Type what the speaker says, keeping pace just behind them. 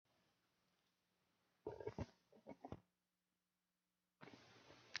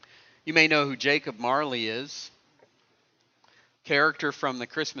You may know who Jacob Marley is, character from the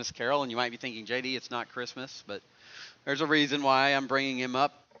Christmas Carol, and you might be thinking, JD, it's not Christmas, but there's a reason why I'm bringing him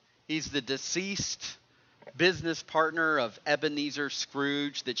up. He's the deceased business partner of Ebenezer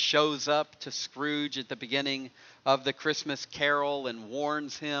Scrooge that shows up to Scrooge at the beginning of the Christmas Carol and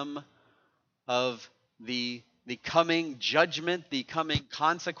warns him of the coming judgment, the coming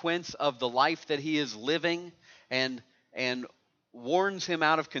consequence of the life that he is living, and warns him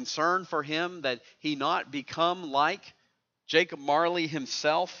out of concern for him that he not become like Jacob Marley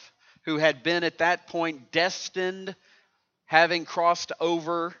himself, who had been at that point destined, having crossed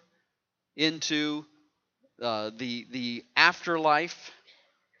over into the afterlife,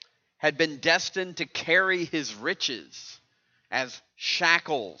 had been destined to carry his riches as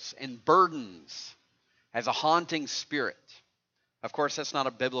shackles and burdens, as a haunting spirit. Of course, that's not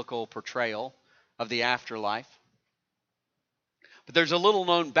a biblical portrayal of the afterlife. But there's a little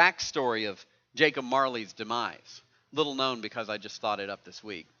known backstory of Jacob Marley's demise. Little known because I just thought it up this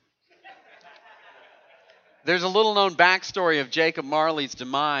week. There's a little known backstory of Jacob Marley's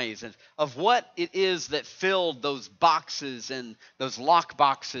demise and of what it is that filled those boxes and those lock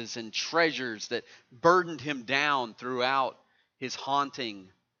boxes and treasures that burdened him down throughout his haunting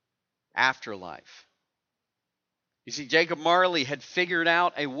afterlife. You see, Jacob Marley had figured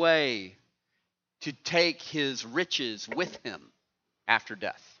out a way to take his riches with him after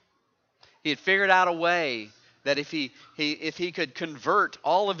death. He had figured out a way that if he could convert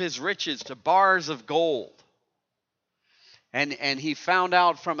all of his riches to bars of gold, and he found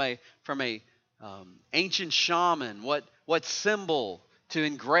out from a ancient shaman what symbol to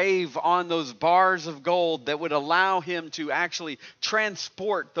engrave on those bars of gold that would allow him to actually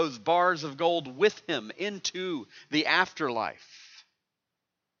transport those bars of gold with him into the afterlife.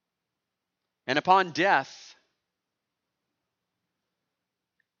 And upon death,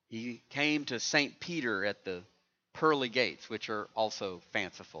 he came to St. Peter at the pearly gates, which are also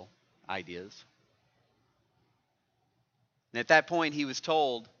fanciful ideas. And at that point, he was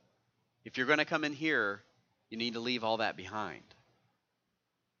told, if you're going to come in here, you need to leave all that behind.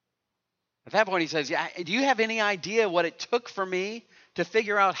 At that point, he says, yeah, do you have any idea what it took for me to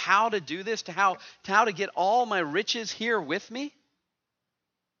figure out how to do this, to how to get all my riches here with me?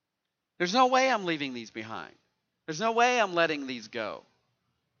 There's no way I'm leaving these behind. There's no way I'm letting these go.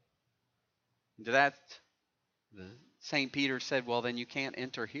 And to that, St. Peter said, well, then you can't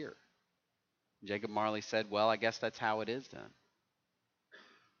enter here. Jacob Marley said, well, I guess that's how it is then.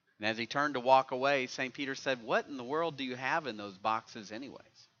 And as he turned to walk away, St. Peter said, what in the world do you have in those boxes anyways?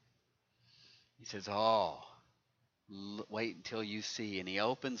 He says, wait until you see. And he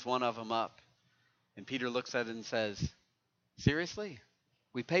opens one of them up. And Peter looks at it and says, seriously?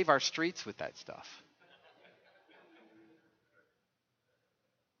 We pave our streets with that stuff.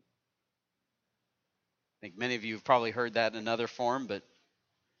 I think many of you have probably heard that in another form, but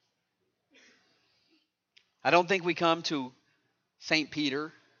I don't think we come to St.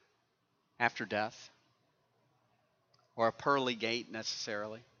 Peter after death or a pearly gate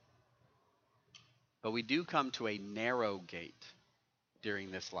necessarily. But we do come to a narrow gate during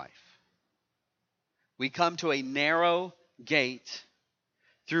this life. We come to a narrow gate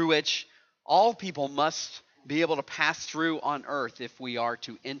through which all people must be able to pass through on earth if we are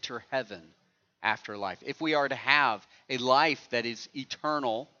to enter heaven after life. If we are to have a life that is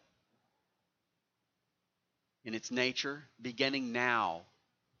eternal in its nature, beginning now,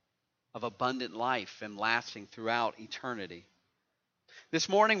 of abundant life and lasting throughout eternity. This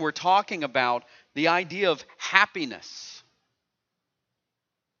morning we're talking about the idea of happiness.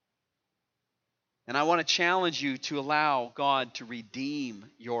 And I want to challenge you to allow God to redeem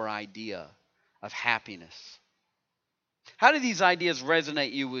your idea of happiness. How do these ideas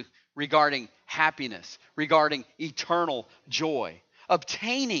resonate you regarding happiness, regarding eternal joy,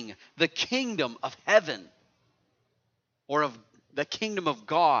 obtaining the kingdom of heaven or of the kingdom of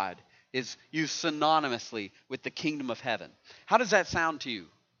God is used synonymously with the kingdom of heaven? How does that sound to you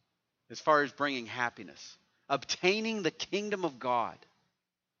as far as bringing happiness? Obtaining the kingdom of God,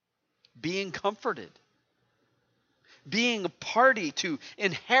 being comforted, being a party to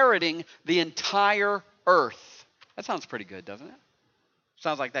inheriting the entire earth. That sounds pretty good, doesn't it?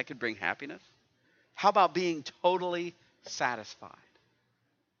 Sounds like that could bring happiness. How about being totally satisfied?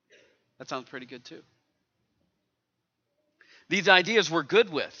 That sounds pretty good too. These ideas we're good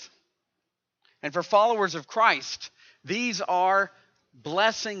with. And for followers of Christ, these are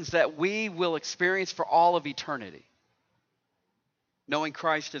blessings that we will experience for all of eternity, knowing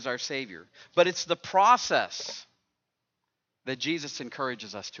Christ as our Savior. But it's the process that Jesus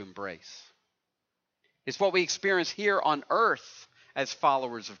encourages us to embrace. It's what we experience here on earth as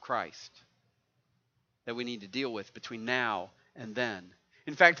followers of Christ that we need to deal with between now and then.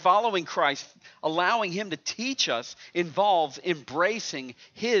 In fact, following Christ, allowing Him to teach us, involves embracing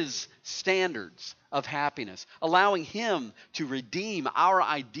His standards of happiness, allowing Him to redeem our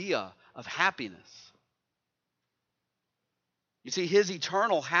idea of happiness. You see, His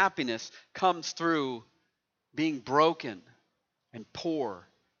eternal happiness comes through being broken and poor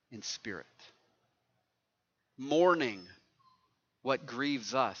in spirit, mourning what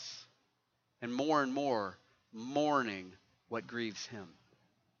grieves us, and more, mourning what grieves Him.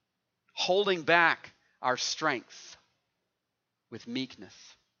 Holding back our strength with meekness.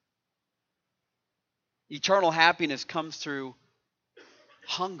 Eternal happiness comes through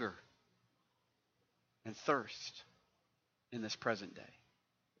hunger and thirst in this present day.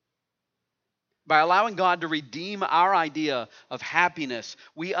 By allowing God to redeem our idea of happiness,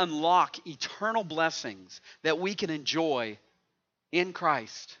 we unlock eternal blessings that we can enjoy in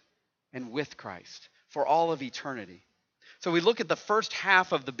Christ and with Christ for all of eternity. So we look at the first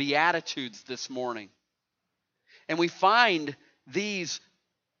half of the Beatitudes this morning, and we find these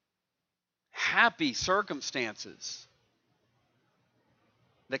happy circumstances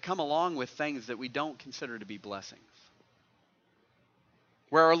that come along with things that we don't consider to be blessings.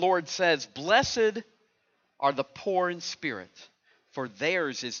 Where our Lord says, "Blessed are the poor in spirit, for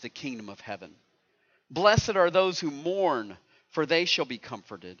theirs is the kingdom of heaven. Blessed are those who mourn, for they shall be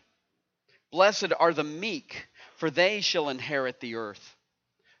comforted. Blessed are the meek, for they shall inherit the earth.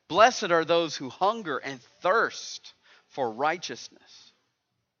 Blessed are those who hunger and thirst for righteousness,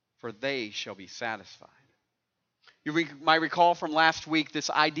 for they shall be satisfied." You might recall from last week this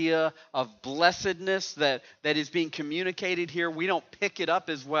idea of blessedness that is being communicated here. We don't pick it up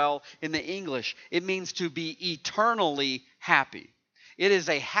as well in the English. It means to be eternally happy. It is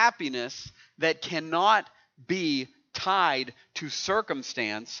a happiness that cannot be tied to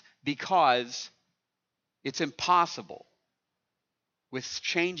circumstance because it's impossible with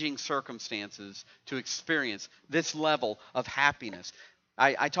changing circumstances to experience this level of happiness.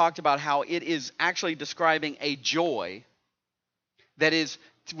 I talked about how it is actually describing a joy that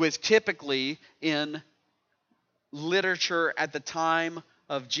was typically in literature at the time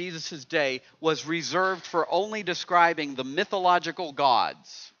of Jesus' day, was reserved for only describing the mythological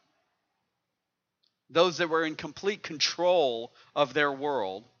gods, those that were in complete control of their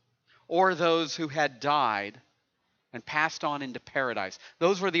world, or those who had died and passed on into paradise.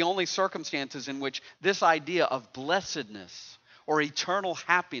 Those were the only circumstances in which this idea of blessedness or eternal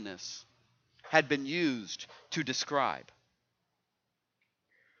happiness had been used to describe.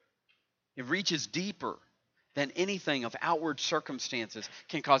 It reaches deeper than anything of outward circumstances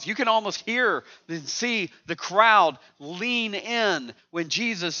can cause. You can almost hear and see the crowd lean in when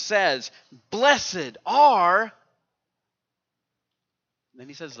Jesus says, "Blessed are," and then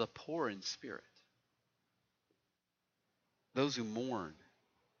He says, "the poor in spirit." Those who mourn,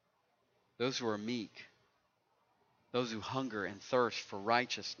 those who are meek, those who hunger and thirst for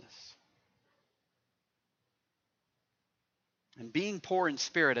righteousness. And being poor in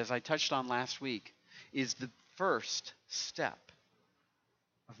spirit, as I touched on last week, is the first step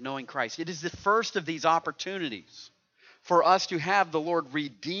of knowing Christ. It is the first of these opportunities for us to have the Lord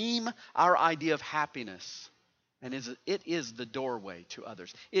redeem our idea of happiness. And it is the doorway to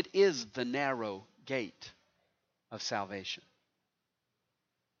others. It is the narrow gate of salvation.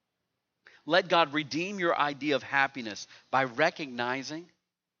 Let God redeem your idea of happiness by recognizing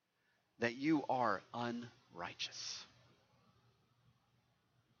that you are unrighteous.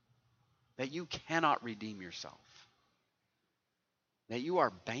 That you cannot redeem yourself. That you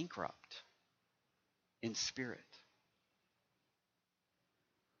are bankrupt in spirit.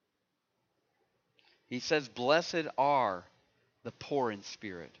 He says, "Blessed are the poor in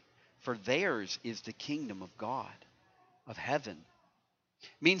spirit, for theirs is the kingdom of God, of heaven."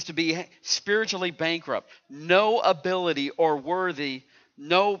 Means to be spiritually bankrupt. No ability or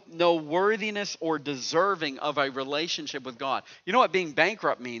no worthiness or deserving of a relationship with God. You know what being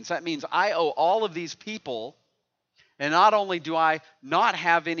bankrupt means? That means I owe all of these people, and not only do I not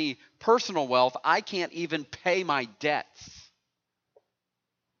have any personal wealth, I can't even pay my debts.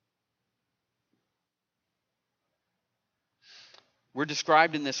 We're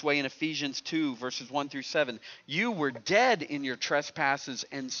described in this way in Ephesians 2, verses 1 through 7. You were dead in your trespasses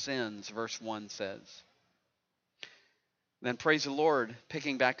and sins, verse 1 says. Then praise the Lord,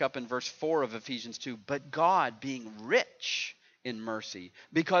 picking back up in verse 4 of Ephesians 2. But God, being rich in mercy,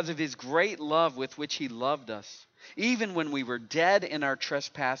 because of His great love with which He loved us, even when we were dead in our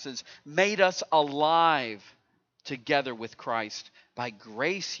trespasses, made us alive together with Christ. By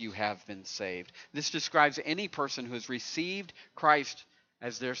grace you have been saved. This describes any person who has received Christ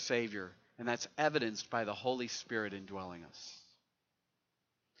as their Savior, and that's evidenced by the Holy Spirit indwelling us.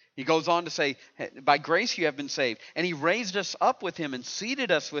 He goes on to say, by grace you have been saved. And he raised us up with him and seated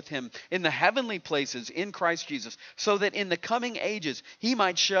us with him in the heavenly places in Christ Jesus, so that in the coming ages he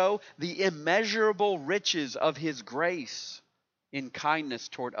might show the immeasurable riches of his grace in kindness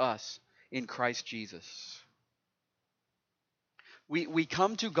toward us in Christ Jesus. We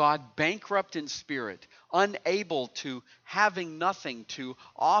come to God bankrupt in spirit, unable to, having nothing to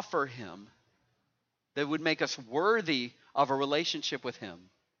offer him that would make us worthy of a relationship with him.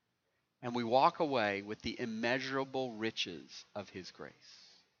 And we walk away with the immeasurable riches of his grace.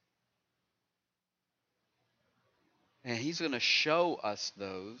 And he's going to show us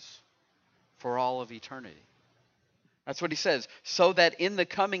those for all of eternity. That's what he says. So that in the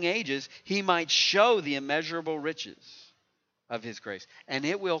coming ages, he might show the immeasurable riches of his grace. And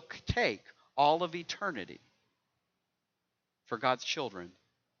it will take all of eternity for God's children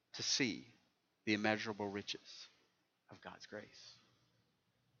to see the immeasurable riches of God's grace.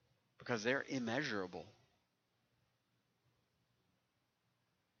 Because they're immeasurable.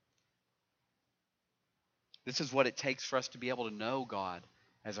 This is what it takes for us to be able to know God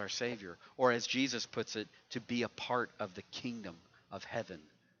as our Savior. Or as Jesus puts it, to be a part of the kingdom of heaven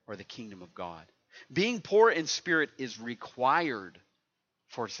or the kingdom of God. Being poor in spirit is required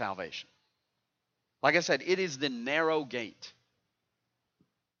for salvation. Like I said, it is the narrow gate.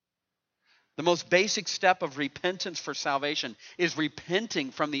 The most basic step of repentance for salvation is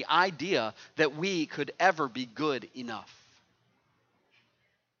repenting from the idea that we could ever be good enough.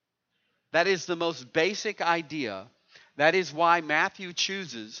 That is the most basic idea. That is why Matthew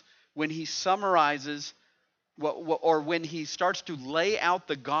chooses, when he summarizes, or when he starts to lay out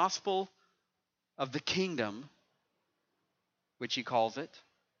the gospel of the kingdom, which he calls it,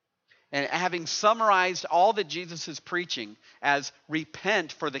 and having summarized all that Jesus is preaching as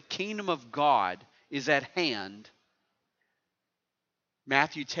repent, for the kingdom of God is at hand,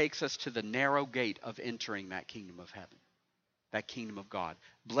 Matthew takes us to the narrow gate of entering that kingdom of heaven, that kingdom of God.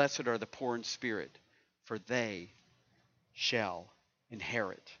 Blessed are the poor in spirit, for they shall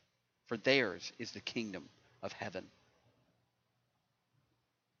inherit. For theirs is the kingdom of heaven.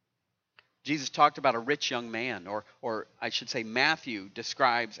 Jesus talked about a rich young man, or I should say Matthew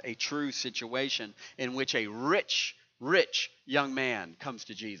describes a true situation in which a rich young man comes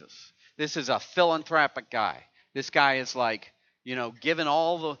to Jesus. This is a philanthropic guy. This guy is like, giving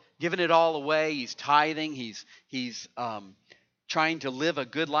it all away. He's tithing. He's trying to live a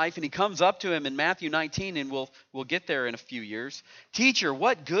good life. And he comes up to him in Matthew 19, and we'll get there in a few years. Teacher,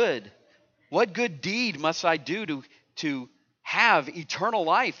 what good deed must I do to have eternal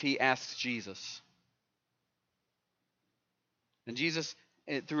life? He asks Jesus. And Jesus,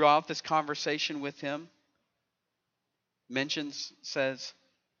 throughout this conversation with him, says,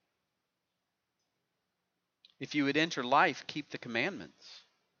 if you would enter life, keep the commandments.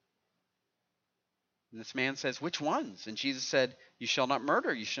 And this man says, which ones? And Jesus said, you shall not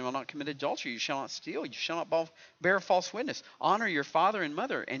murder, you shall not commit adultery, you shall not steal, you shall not bear false witness. Honor your father and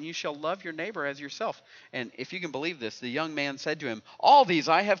mother, and you shall love your neighbor as yourself. And if you can believe this, the young man said to him, all these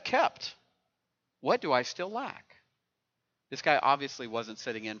I have kept. What do I still lack? This guy obviously wasn't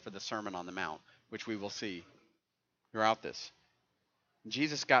sitting in for the Sermon on the Mount, which we will see throughout this.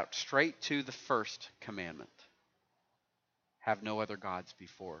 Jesus got straight to the first commandment. Have no other gods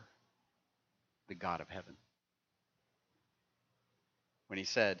before the God of heaven. When he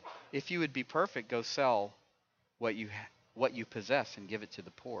said, if you would be perfect, go sell what you possess and give it to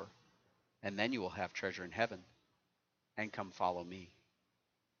the poor, and then you will have treasure in heaven, and come follow me.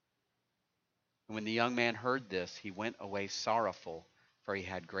 And when the young man heard this, he went away sorrowful, for he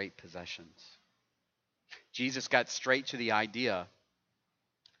had great possessions. Jesus got straight to the idea,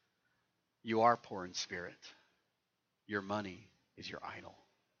 you are poor in spirit. Your money is your idol.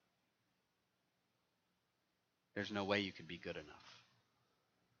 There's no way you could be good enough.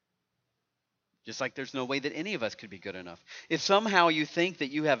 Just like there's no way that any of us could be good enough. If somehow you think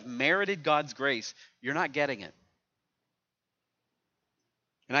that you have merited God's grace, you're not getting it.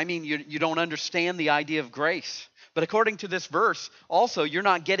 And I mean, you don't understand the idea of grace. But according to this verse, also, you're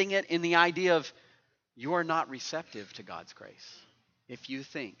not getting it in the idea of you are not receptive to God's grace if you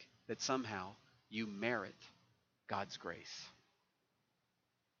think that somehow you merit God's grace.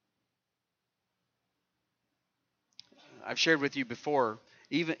 I've shared with you before,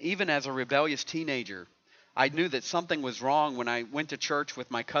 even as a rebellious teenager, I knew that something was wrong when I went to church with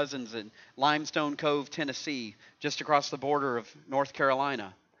my cousins in Limestone Cove, Tennessee, just across the border of North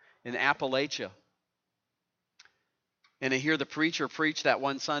Carolina, in Appalachia. And I hear the preacher preach that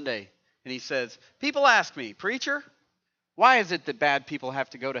one Sunday. And he says, people ask me, preacher, why is it that bad people have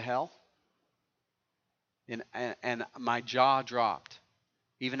to go to hell? And my jaw dropped,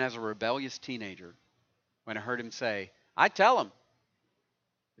 even as a rebellious teenager, when I heard him say, I tell him,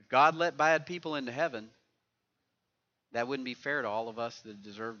 if God let bad people into heaven, that wouldn't be fair to all of us that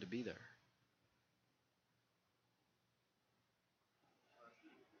deserve to be there.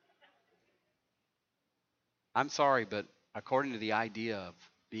 I'm sorry, but according to the idea of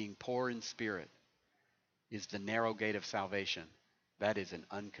being poor in spirit is the narrow gate of salvation, that is an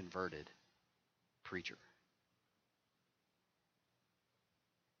unconverted preacher.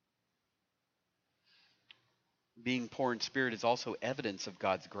 Being poor in spirit is also evidence of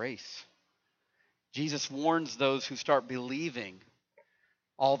God's grace. Jesus warns those who start believing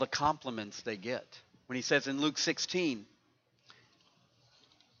all the compliments they get. When he says in Luke 16,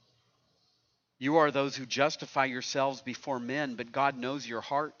 you are those who justify yourselves before men, but God knows your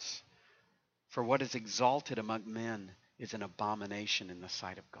hearts. For what is exalted among men is an abomination in the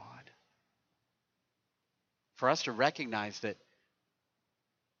sight of God. For us to recognize that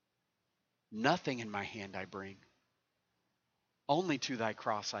nothing in my hand I bring, only to thy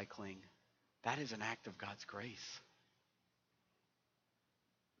cross I cling, that is an act of God's grace.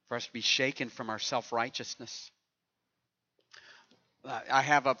 For us to be shaken from our self-righteousness. I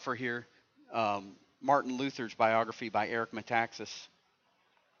have up for here Martin Luther's biography by Eric Metaxas.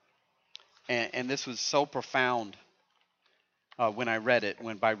 And this was so profound when I read it.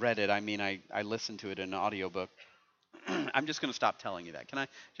 When by read it, I mean I listened to it in an audiobook. I'm just going to stop telling you that. Can I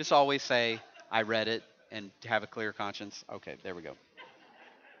just always say I read it and have a clear conscience? Okay, there we go.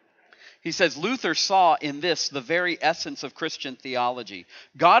 He says, Luther saw in this the very essence of Christian theology.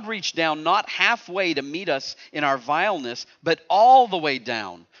 God reached down not halfway to meet us in our vileness, but all the way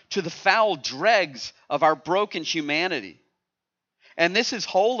down to the foul dregs of our broken humanity. And this is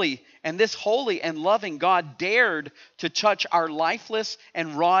holy, and this holy and loving God dared to touch our lifeless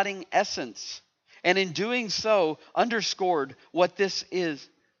and rotting essence. And in doing so, underscored what this is,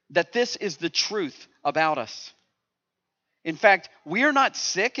 that this is the truth about us. In fact, we are not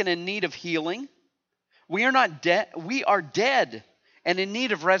sick and in need of healing. We are not dead. We are dead and in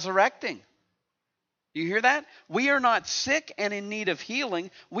need of resurrecting. You hear that? We are not sick and in need of healing.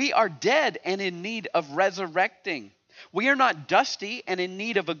 We are dead and in need of resurrecting. We are not dusty and in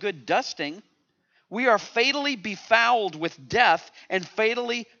need of a good dusting. We are fatally befouled with death and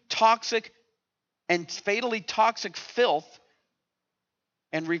fatally toxic filth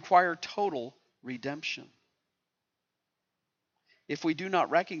and require total redemption. If we do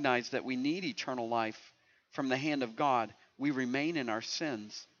not recognize that we need eternal life from the hand of God, we remain in our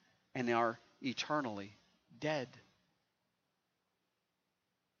sins and are eternally dead.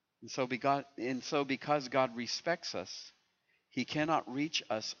 And so because God respects us, he cannot reach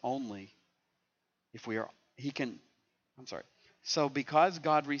us only if we are, So because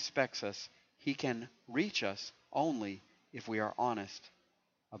God respects us, he can reach us only if we are honest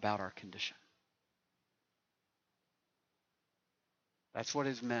about our condition. That's what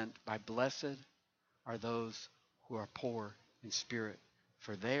is meant by blessed are those who are poor in spirit,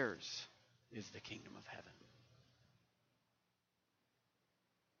 for theirs is the kingdom of heaven.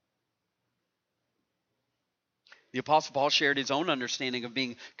 The Apostle Paul shared his own understanding of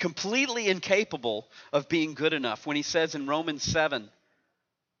being completely incapable of being good enough when he says in Romans 7,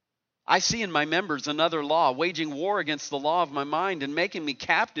 I see in my members another law, waging war against the law of my mind and making me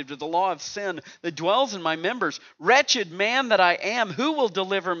captive to the law of sin that dwells in my members. Wretched man that I am, who will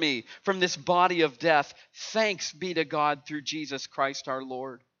deliver me from this body of death? Thanks be to God through Jesus Christ our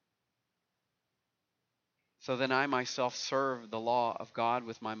Lord. So then I myself serve the law of God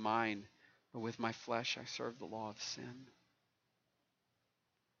with my mind, but with my flesh I serve the law of sin.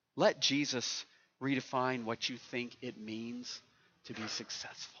 Let Jesus redefine what you think it means to be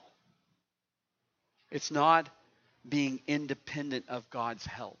successful. It's not being independent of God's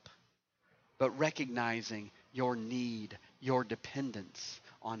help, but recognizing your need, your dependence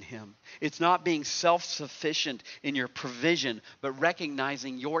on him. It's not being self-sufficient in your provision, but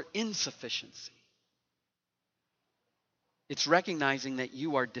recognizing your insufficiency. It's recognizing that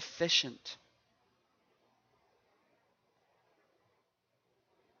you are deficient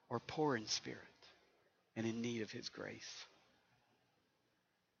or poor in spirit and in need of his grace.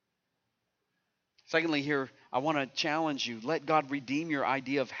 Secondly, here, I want to challenge you. Let God redeem your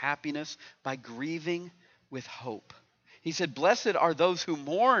idea of happiness by grieving with hope. He said, blessed are those who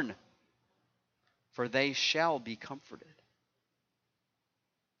mourn, for they shall be comforted.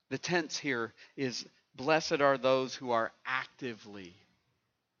 The tense here is, blessed are those who are actively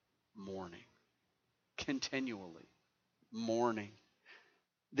mourning, continually. mourning.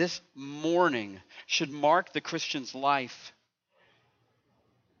 This mourning should mark the Christian's life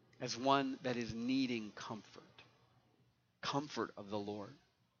as one that is needing comfort of the Lord.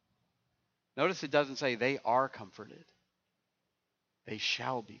 Notice it doesn't say they are comforted. They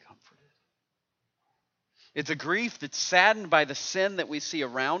shall be comforted. It's a grief that's saddened by the sin that we see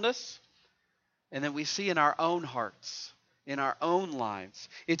around us and that we see in our own hearts, in our own lives.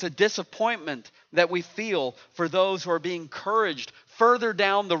 It's a disappointment that we feel for those who are being encouraged further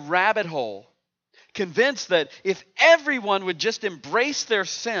down the rabbit hole, convinced that if everyone would just embrace their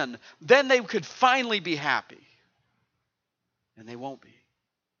sin, then they could finally be happy. And they won't be.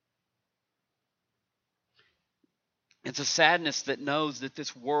 It's a sadness that knows that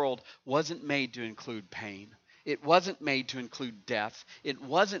this world wasn't made to include pain. It wasn't made to include death. It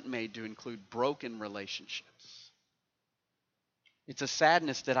wasn't made to include broken relationships. It's a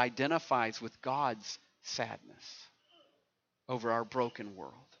sadness that identifies with God's sadness over our broken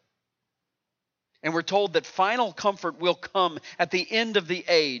world. And we're told that final comfort will come at the end of the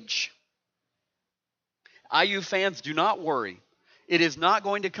age. IU fans, do not worry. It is not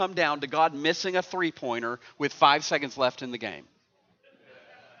going to come down to God missing a three-pointer with 5 seconds left in the game.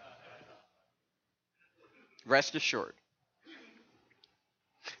 Rest assured.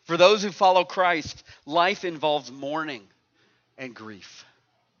 For those who follow Christ, life involves mourning and grief.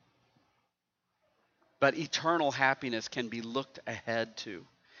 But eternal happiness can be looked ahead to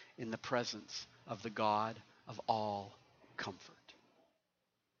in the presence of the God of all comfort.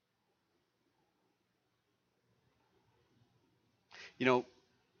 You know,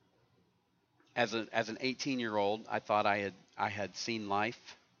 as an 18-year-old, I thought I had seen life.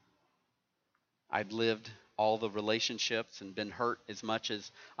 I'd lived all the relationships and been hurt as much as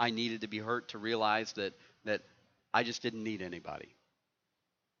I needed to be hurt to realize that I just didn't need anybody.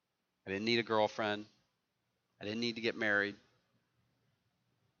 I didn't need a girlfriend. I didn't need to get married.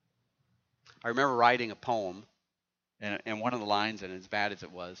 I remember writing a poem, and one of the lines, and as bad as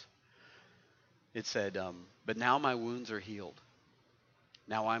it was, it said, but now my wounds are healed.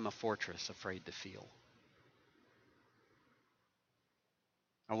 Now I'm a fortress afraid to feel.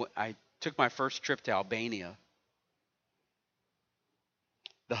 I took my first trip to Albania.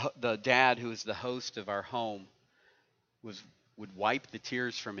 The dad, who was the host of our home, would wipe the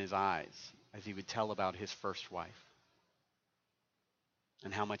tears from his eyes as he would tell about his first wife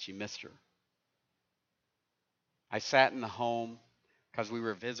and how much he missed her. I sat in the home because we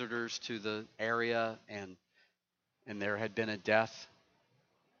were visitors to the area, and there had been a death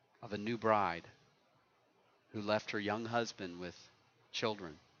of a new bride who left her young husband with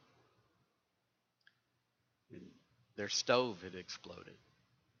children. And their stove had exploded.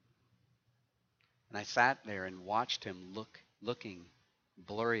 And I sat there and watched him looking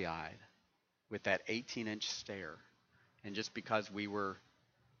blurry-eyed with that 18-inch stare. And just because we were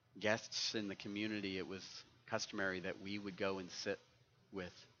guests in the community, it was customary that we would go and sit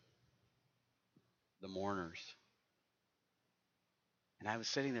with the mourners. And I was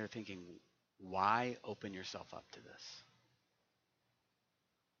sitting there thinking, why open yourself up to this?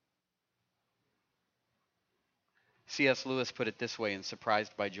 C.S. Lewis put it this way in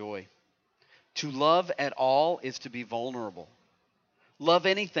Surprised by Joy. To love at all is to be vulnerable. Love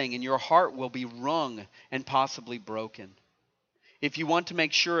anything and your heart will be wrung and possibly broken. If you want to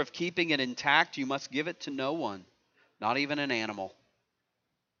make sure of keeping it intact, you must give it to no one, not even an animal.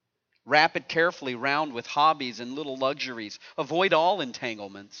 Wrap it carefully round with hobbies and little luxuries. Avoid all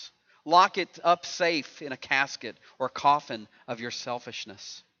entanglements. Lock it up safe in a casket or coffin of your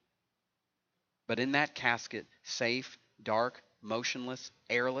selfishness. But in that casket, safe, dark, motionless,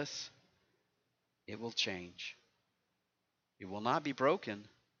 airless, it will change. It will not be broken.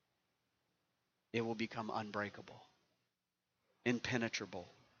 It will become unbreakable, impenetrable,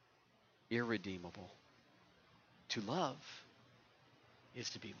 irredeemable. To love is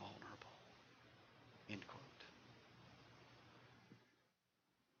to be vulnerable. End quote.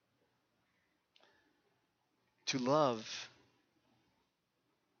 To love,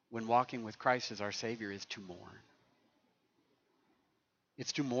 when walking with Christ as our Savior, is to mourn.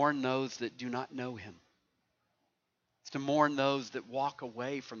 It's to mourn those that do not know Him. It's to mourn those that walk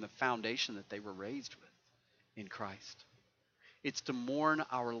away from the foundation that they were raised with in Christ. It's to mourn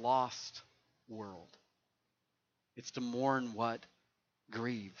our lost world. It's to mourn what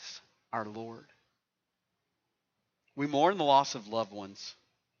grieves our Lord. We mourn the loss of loved ones.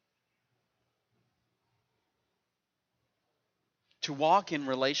 To walk in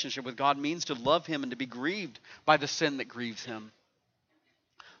relationship with God means to love Him and to be grieved by the sin that grieves Him.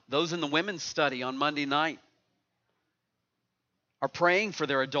 Those in the women's study on Monday night are praying for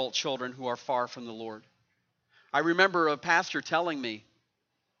their adult children who are far from the Lord. I remember a pastor telling me,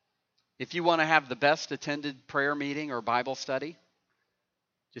 if you want to have the best attended prayer meeting or Bible study,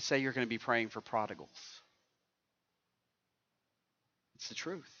 just say you're going to be praying for prodigals. It's the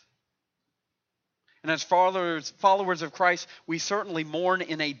truth. And as followers of Christ, we certainly mourn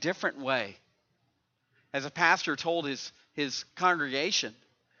in a different way. As a pastor told his congregation,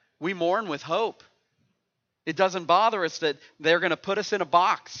 we mourn with hope. It doesn't bother us that they're going to put us in a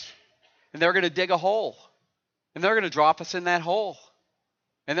box, and they're going to dig a hole, and they're going to drop us in that hole,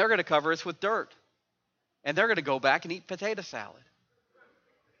 and they're going to cover us with dirt, and they're going to go back and eat potato salad.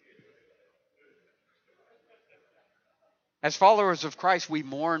 As followers of Christ, we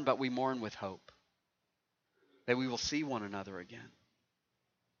mourn, but we mourn with hope that we will see one another again.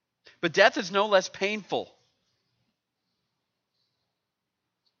 But death is no less painful.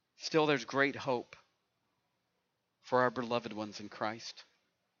 Still, there's great hope for our beloved ones in Christ.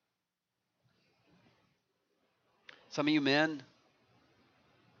 Some of you men,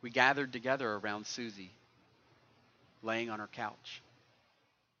 we gathered together around Susie, laying on her couch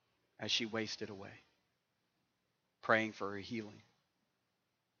as she wasted away, praying for her healing.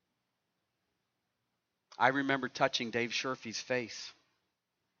 I remember touching Dave Sherfy's face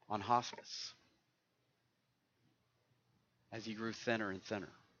on hospice as he grew thinner and thinner.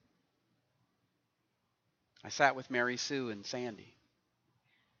 I sat with Mary Sue and Sandy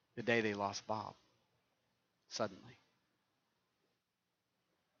the day they lost Bob, suddenly.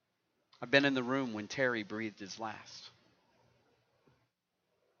 I've been in the room when Terry breathed his last.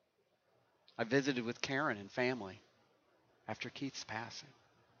 I visited with Karen and family after Keith's passing.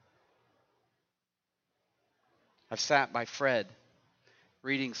 I've sat by Fred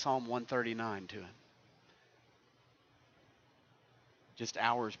reading Psalm 139 to him just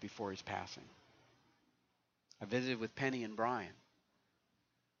hours before his passing. I visited with Penny and Brian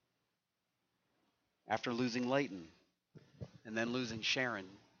after losing Leighton and then losing Sharon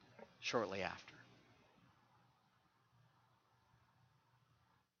shortly after.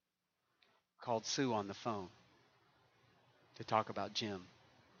 Called Sue on the phone to talk about Jim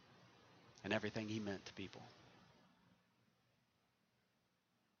and everything he meant to people.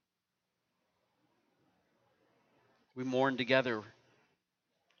 We mourned together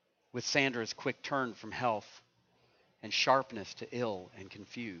with Sandra's quick turn from health and sharpness to ill and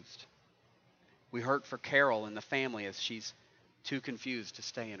confused. We hurt for Carol and the family as she's too confused to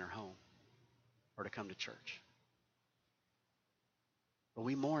stay in her home or to come to church. But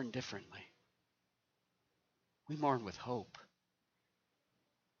we mourn differently. We mourn with hope.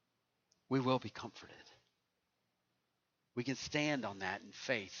 We will be comforted. We can stand on that in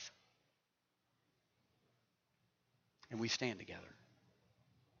faith. And we stand together.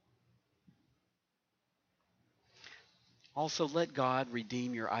 Also, let God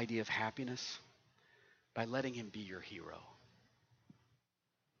redeem your idea of happiness by letting him be your hero.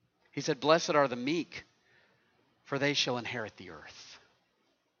 He said, "Blessed are the meek, for they shall inherit the earth."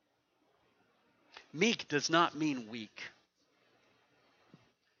 Meek does not mean weak.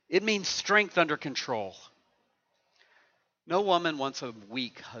 It means strength under control. No woman wants a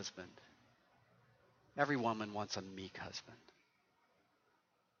weak husband. Every woman wants a meek husband.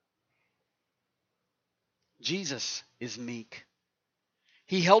 Jesus is meek.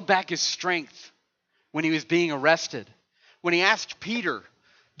 He held back his strength when he was being arrested. When he asked Peter,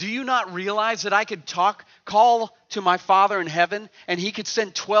 "Do you not realize that I could call to my Father in heaven, and he could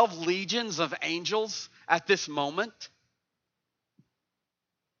send 12 legions of angels at this moment?"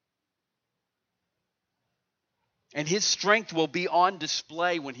 And his strength will be on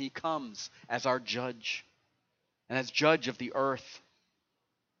display when he comes as our judge and as judge of the earth.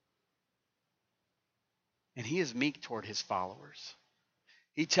 And he is meek toward his followers.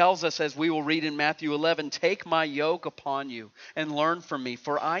 He tells us, as we will read in Matthew 11, "Take my yoke upon you and learn from me,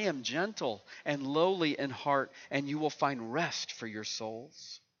 for I am gentle and lowly in heart, and you will find rest for your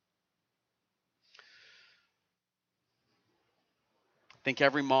souls." I think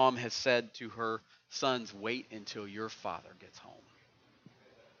every mom has said to her sons, "Wait until your father gets home."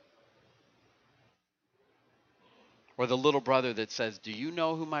 Or the little brother that says, "Do you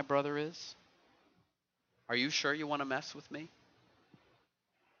know who my brother is? Are you sure you want to mess with me?"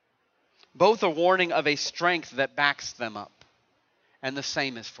 Both are warning of a strength that backs them up. And the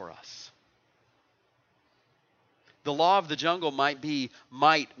same is for us. The law of the jungle might be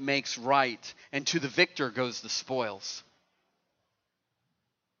might makes right, and to the victor goes the spoils.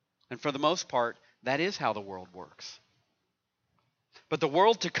 And for the most part, that is how the world works. But the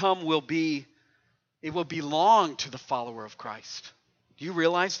world to come will belong to the follower of Christ. Do you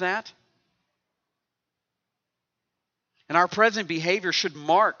realize that? And our present behavior should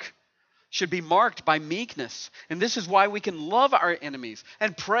mark should be marked by meekness. And this is why we can love our enemies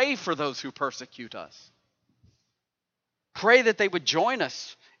and pray for those who persecute us. Pray that they would join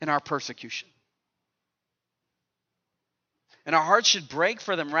us in our persecution. And our hearts should break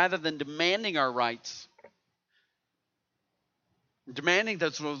for them rather than demanding our rights. Demanding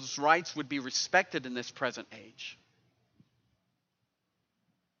that those rights would be respected in this present age.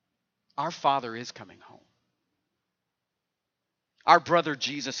 Our Father is coming home. Our brother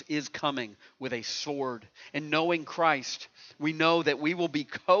Jesus is coming with a sword. And knowing Christ, we know that we will be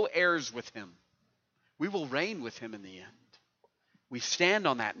co-heirs with him. We will reign with him in the end. We stand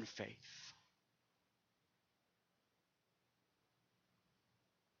on that in faith.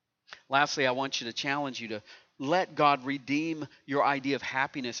 Lastly, I want you to challenge you to let God redeem your idea of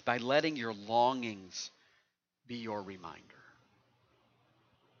happiness by letting your longings be your reminder.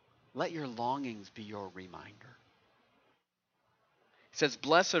 Let your longings be your reminder. It says,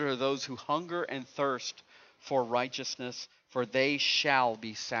 "Blessed are those who hunger and thirst for righteousness, for they shall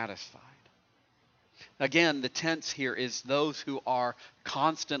be satisfied." Again, the tense here is those who are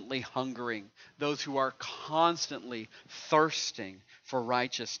constantly hungering, those who are constantly thirsting for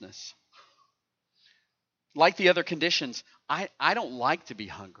righteousness. Like the other conditions, I don't like to be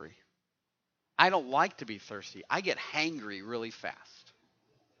hungry. I don't like to be thirsty. I get hangry really fast.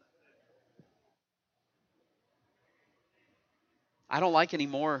 I don't like any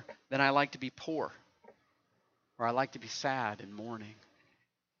more than I like to be poor, or I like to be sad and mourning.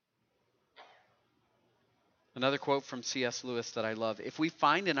 Another quote from C.S. Lewis that I love: "If we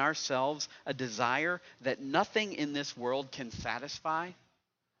find in ourselves a desire that nothing in this world can satisfy,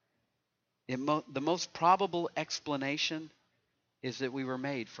 the most probable explanation is that we were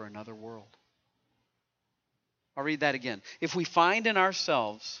made for another world." I'll read that again. If we find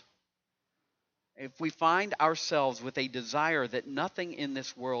ourselves with a desire that nothing in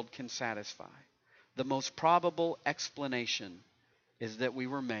this world can satisfy, the most probable explanation is that we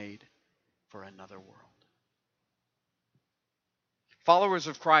were made for another world. Followers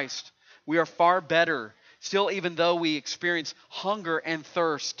of Christ, we are far better, still, even though we experience hunger and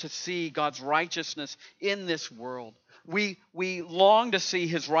thirst to see God's righteousness in this world. We long to see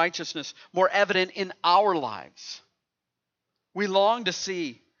his righteousness more evident in our lives. We long to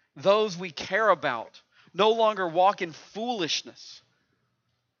see those we care about no longer walk in foolishness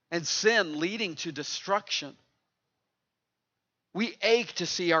and sin leading to destruction. We ache to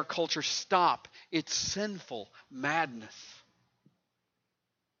see our culture stop its sinful madness.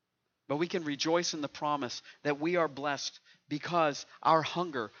 But we can rejoice in the promise that we are blessed because our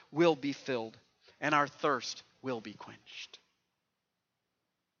hunger will be filled and our thirst will be quenched.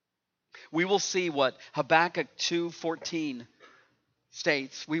 We will see what Habakkuk 2:14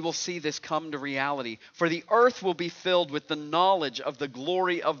 states. We will see this come to reality. "For the earth will be filled with the knowledge of the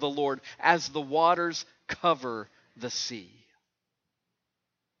glory of the Lord as the waters cover the sea."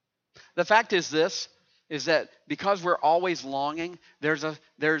 The fact is that because we're always longing, there's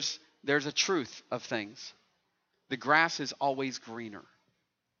a truth of things. The grass is always greener.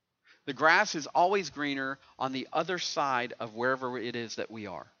 The grass is always greener on the other side of wherever it is that we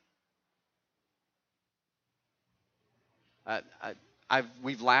are.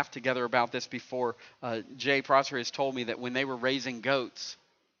 We've laughed together about this before. Jay Prosser has told me that when they were raising goats,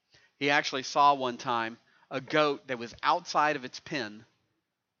 he actually saw one time a goat that was outside of its pen,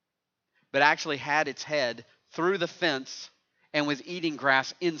 but actually had its head through the fence and was eating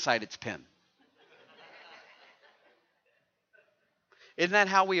grass inside its pen. Isn't that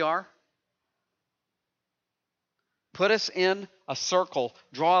how we are? Put us in a circle,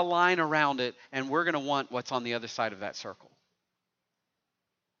 draw a line around it, and we're going to want what's on the other side of that circle.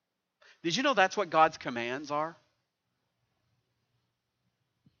 Did you know that's what God's commands are?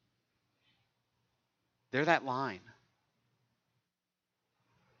 They're that line.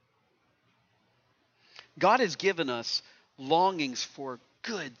 God has given us longings for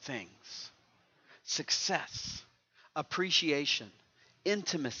good things: success, appreciation,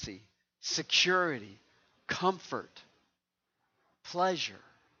 intimacy, security, comfort, pleasure.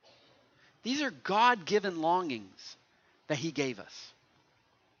 These are God-given longings that he gave us.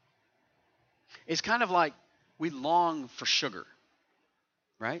 It's kind of like we long for sugar,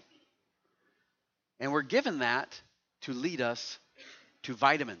 right? And we're given that to lead us to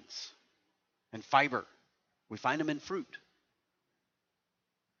vitamins and fiber. We find them in fruit.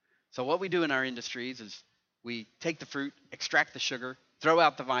 So what we do in our industries is we take the fruit, extract the sugar, throw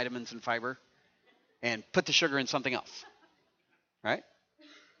out the vitamins and fiber, and put the sugar in something else, right?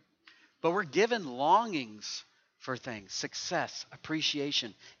 But we're given longings for things: success,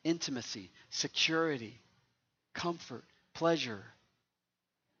 appreciation, intimacy, security, comfort, pleasure.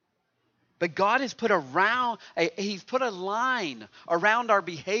 But God has put He's put a line around our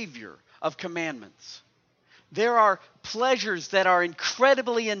behavior of commandments. There are pleasures that are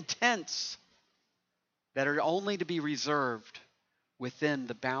incredibly intense that are only to be reserved within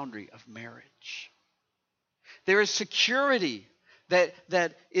the boundary of marriage. There is security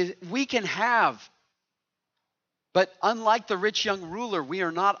that we can have. But unlike the rich young ruler, we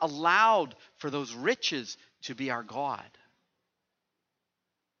are not allowed for those riches to be our God.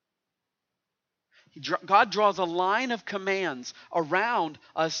 God draws a line of commands around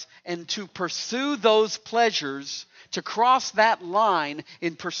us, and to pursue those pleasures, to cross that line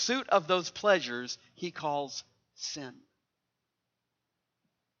in pursuit of those pleasures, He calls sin.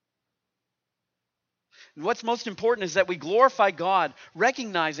 And what's most important is that we glorify God,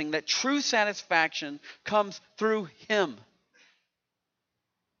 recognizing that true satisfaction comes through Him.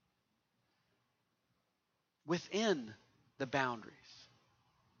 Within the boundaries.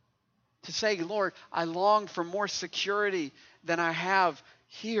 To say, Lord, I long for more security than I have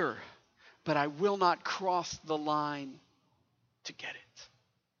here, but I will not cross the line to get it.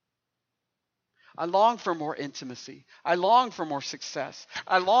 I long for more intimacy. I long for more success.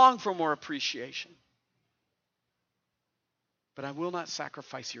 I long for more appreciation. But I will not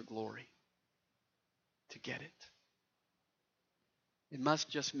sacrifice your glory to get it. It must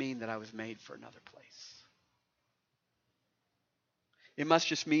just mean that I was made for another place. It must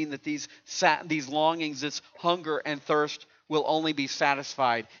just mean that these longings, this hunger and thirst will only be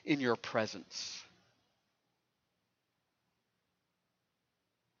satisfied in your presence.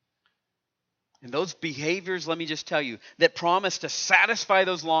 And those behaviors, let me just tell you, that promise to satisfy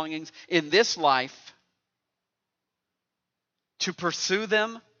those longings in this life, to pursue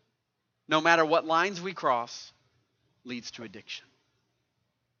them, no matter what lines we cross, leads to addiction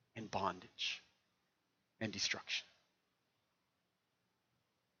and bondage and destruction.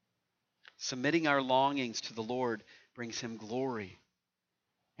 Submitting our longings to the Lord brings Him glory.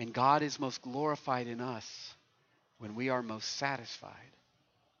 And God is most glorified in us when we are most satisfied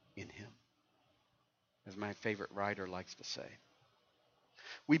in Him. As my favorite writer likes to say.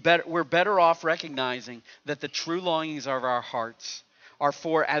 We're better off recognizing that the true longings of our hearts are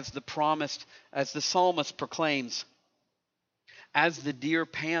for, as the psalmist proclaims, as the deer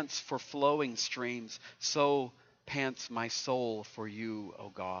pants for flowing streams, so pants my soul for you, O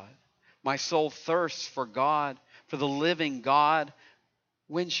God. My soul thirsts for God, for the living God.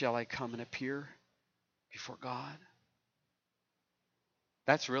 When shall I come and appear before God?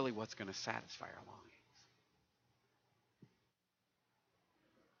 That's really what's going to satisfy our longings.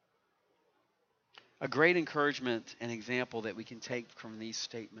 A great encouragement and example that we can take from these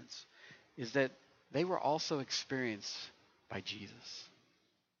statements is that they were also experienced by Jesus.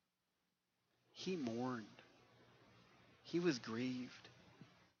 He mourned. He was grieved.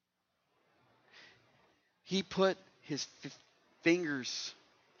 He put his fingers,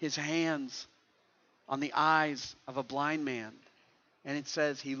 his hands on the eyes of a blind man. And it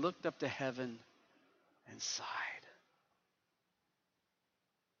says he looked up to heaven and sighed.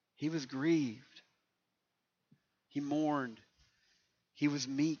 He was grieved. He mourned. He was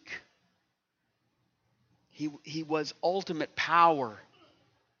meek. He was ultimate power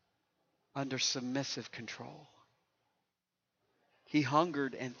under submissive control. He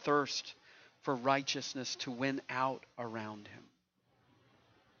hungered and thirsted for righteousness to win out around him.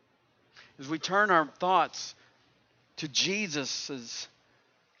 As we turn our thoughts to Jesus'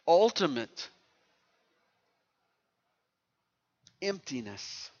 ultimate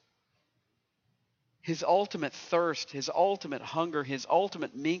emptiness, His ultimate thirst, His ultimate hunger, His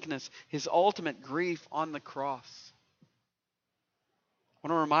ultimate meekness, His ultimate grief on the cross. I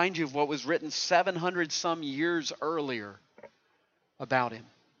want to remind you of what was written 700 some years earlier about Him.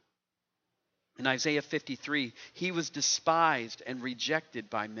 In Isaiah 53, He was despised and rejected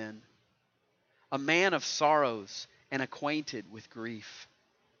by men, a man of sorrows and acquainted with grief.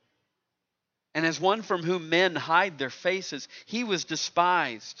 And as one from whom men hide their faces, He was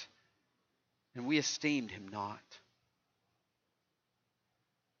despised, and we esteemed Him not.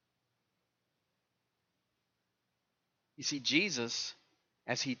 You see, Jesus,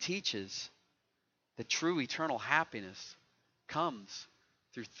 as He teaches, that true eternal happiness comes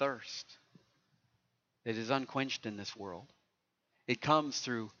through thirst that is unquenched in this world. It comes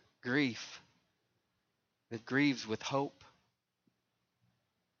through grief that grieves with hope.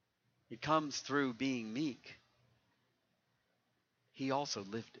 It comes through being meek. He also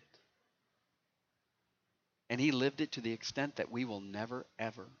lived it. And He lived it to the extent that we will never,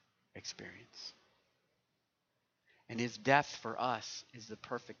 ever experience. And His death for us is the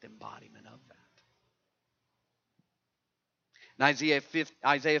perfect embodiment of that. And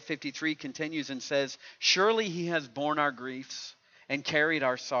Isaiah 53 continues and says, "Surely he has borne our griefs and carried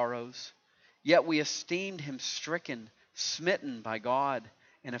our sorrows, yet we esteemed him stricken, smitten by God,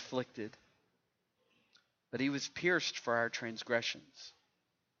 and afflicted. But he was pierced for our transgressions.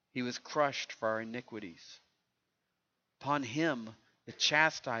 He was crushed for our iniquities. Upon him the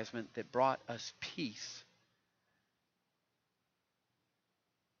chastisement that brought us peace,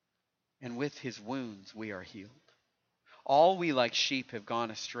 and with his wounds we are healed. All we like sheep have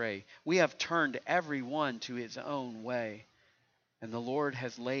gone astray. We have turned every one to his own way, and the Lord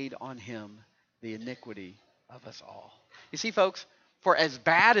has laid on him the iniquity of us all." You see, folks, for as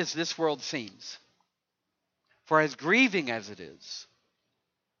bad as this world seems, for as grieving as it is,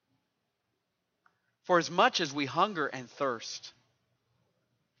 for as much as we hunger and thirst,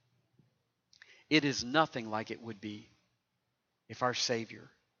 it is nothing like it would be if our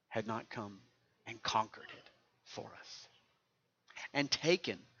Savior had not come and conquered it for us and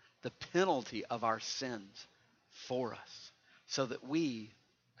taken the penalty of our sins for us so that we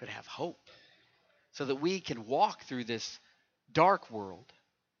could have hope, so that we can walk through this dark world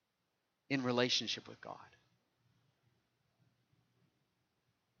in relationship with God.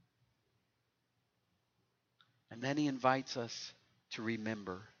 And then he invites us to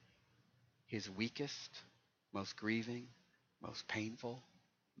remember his weakest, most grieving, most painful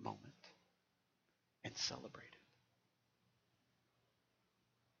moment and celebrate it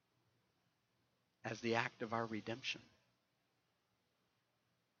as the act of our redemption.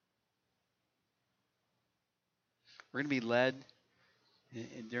 We're going to be led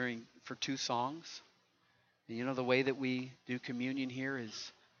for 2 songs. And you know, the way that we do communion here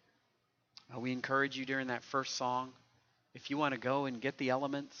is we encourage you during that first song, if you want to go and get the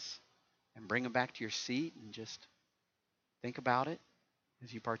elements and bring them back to your seat and just think about it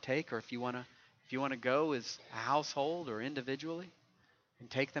as you partake, or if you want to go as a household or individually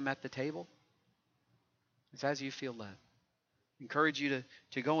and take them at the table, it's as you feel led. I encourage you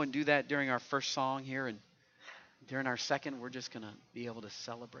to go and do that during our first song here, and during our second, we're just going to be able to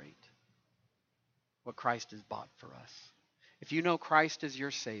celebrate what Christ has bought for us. If you know Christ as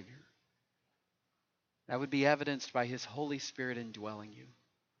your Savior, that would be evidenced by his Holy Spirit indwelling you.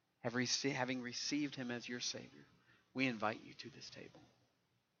 Having received him as your Savior, we invite you to this table.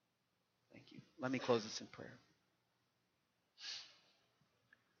 Thank you. Let me close this in prayer.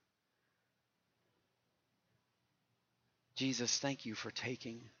 Jesus, thank you for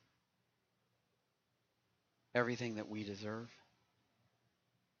taking everything that we deserve.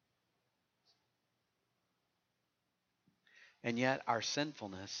 And yet our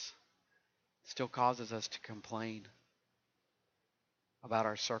sinfulness still causes us to complain about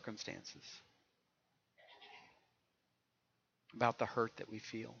our circumstances, about the hurt that we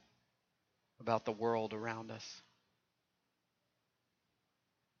feel, about the world around us.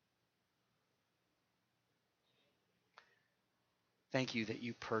 Thank you that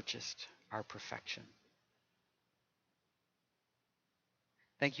you purchased our perfection.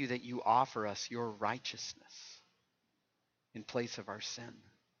 Thank you that you offer us your righteousness in place of our sin.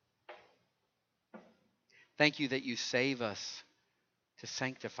 Thank you that you save us to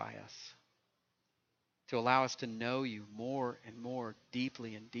sanctify us, to allow us to know you more and more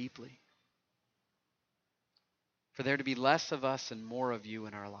deeply and deeply, for there to be less of us and more of you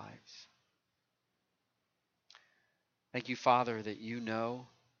in our lives. Thank you, Father, that you know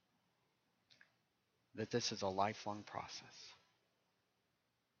that this is a lifelong process.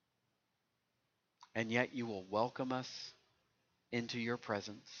 And yet you will welcome us into your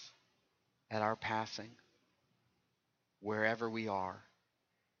presence at our passing, wherever we are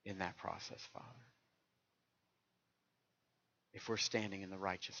in that process, Father, if we're standing in the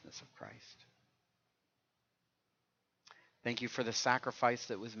righteousness of Christ. Thank you for the sacrifice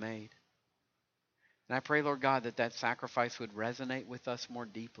that was made. And I pray, Lord God, that that sacrifice would resonate with us more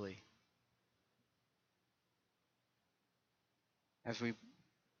deeply as we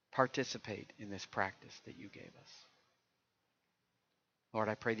participate in this practice that you gave us. Lord,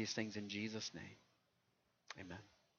 I pray these things in Jesus' name. Amen.